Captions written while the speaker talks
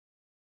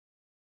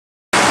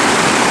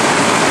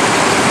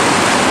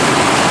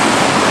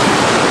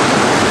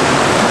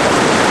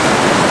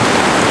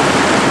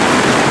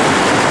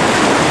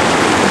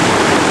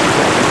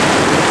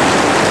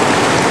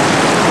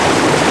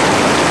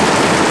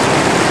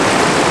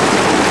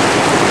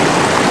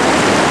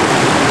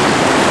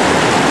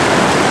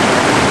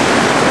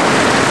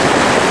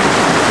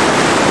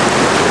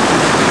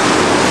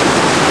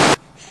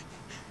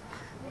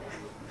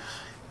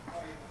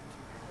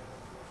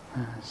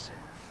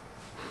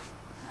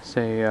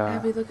Say,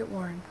 Abby, look at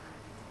Warren.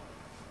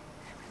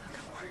 Abby, look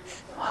at Warren.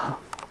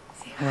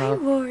 Say hi,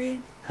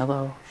 Warren.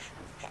 Hello.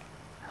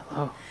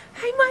 Hello.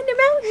 I'm on the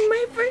mountain,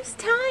 my first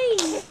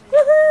time.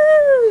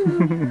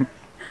 Woohoo!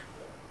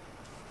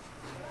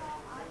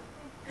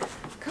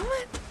 Come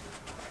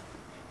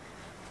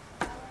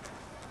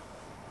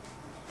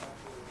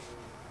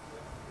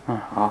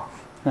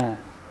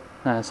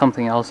on.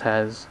 Something else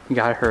has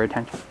got her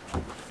attention.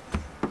 Abby,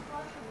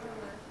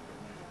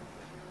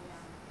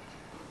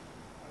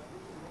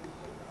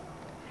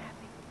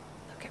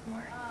 look at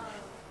Warren.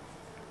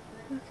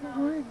 Look at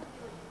Warren.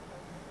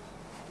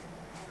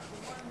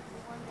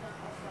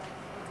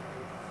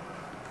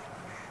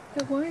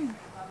 Look at Warren.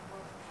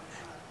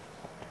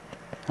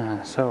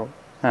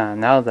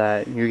 Now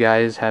that you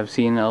guys have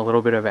seen a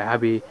little bit of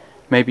Abby,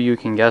 maybe you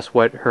can guess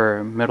what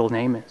her middle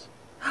name is.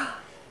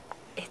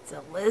 It's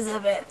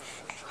Elizabeth.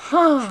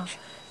 Huh.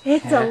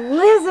 It's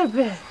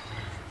Elizabeth.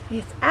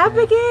 It's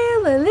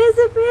Abigail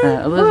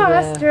Elizabeth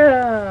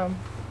Bostrom.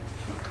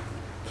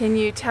 Can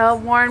you tell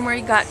Warren where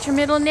you got your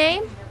middle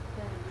name?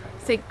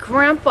 Say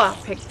Grandpa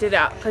picked it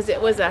up because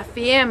it was a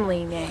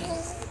family name.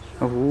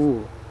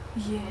 Ooh.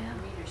 Yeah.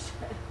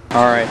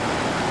 All right.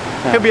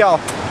 He'll be all.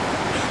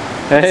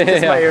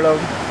 Kiss my earlobe.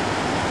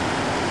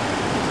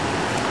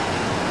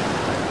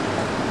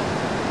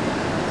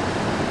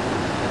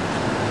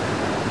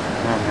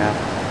 Oh man.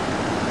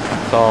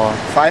 It's all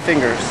 5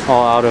 fingers.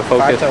 All out of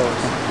focus. 5 toes.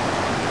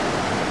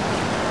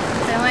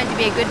 If I wanted to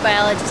be a good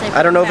biologist,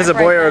 I don't know if it's a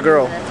boy or a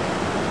girl.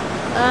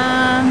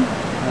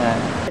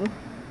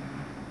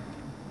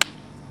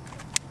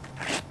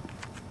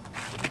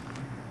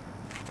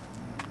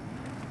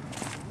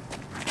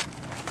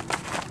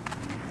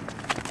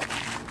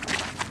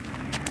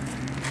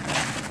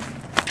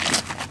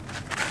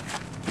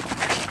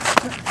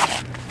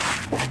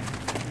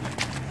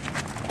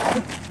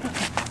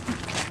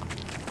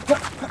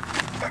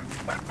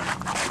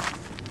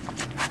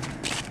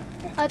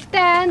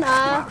 Tên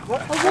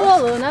vua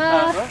luôn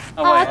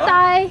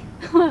tay.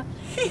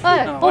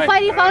 Bố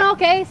phải đi phân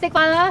ok,食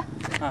飯啦。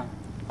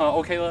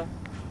OK 啦。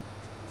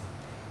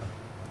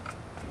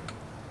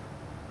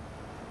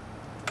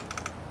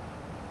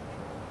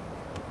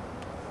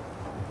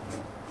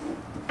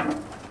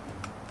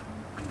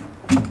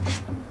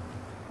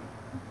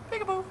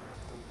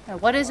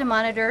What is a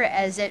monitor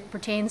as it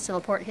pertains to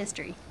Porte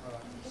history?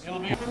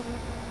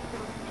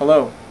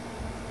 Hello,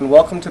 and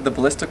welcome to the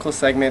ballistical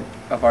segment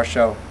of our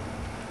show.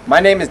 My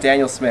name is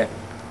Daniel Smith.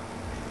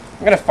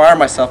 I'm gonna fire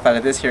myself out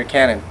of this here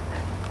cannon.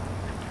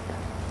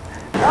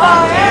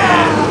 Oh,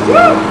 yeah!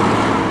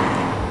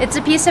 Woo! It's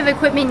a piece of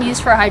equipment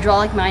used for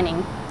hydraulic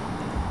mining.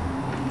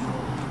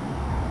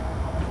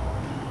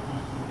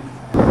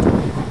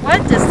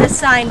 What does this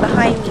sign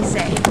behind me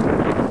say?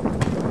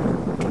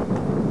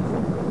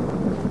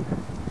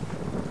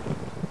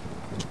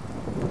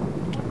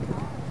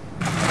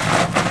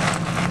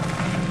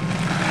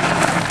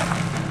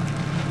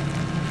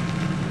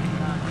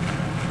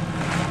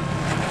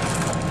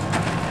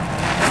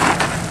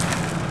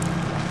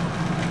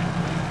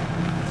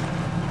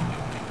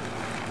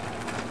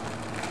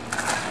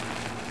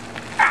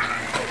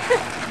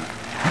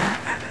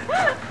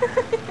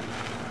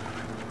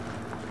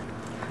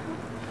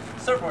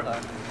 Surfboard on.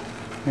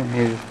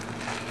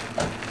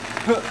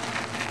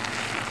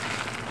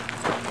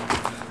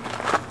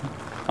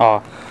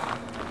 Oh.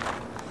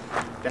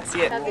 That's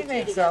it. Have the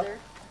two together.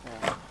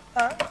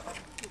 Huh?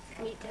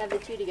 Neat to have the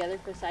two together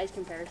for size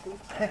comparison.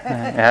 I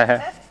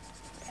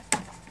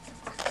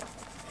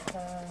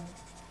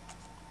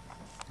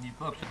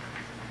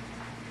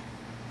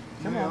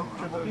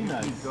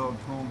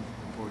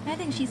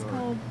think she's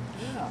cold.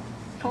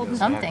 Cold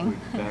something.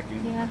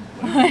 Yeah.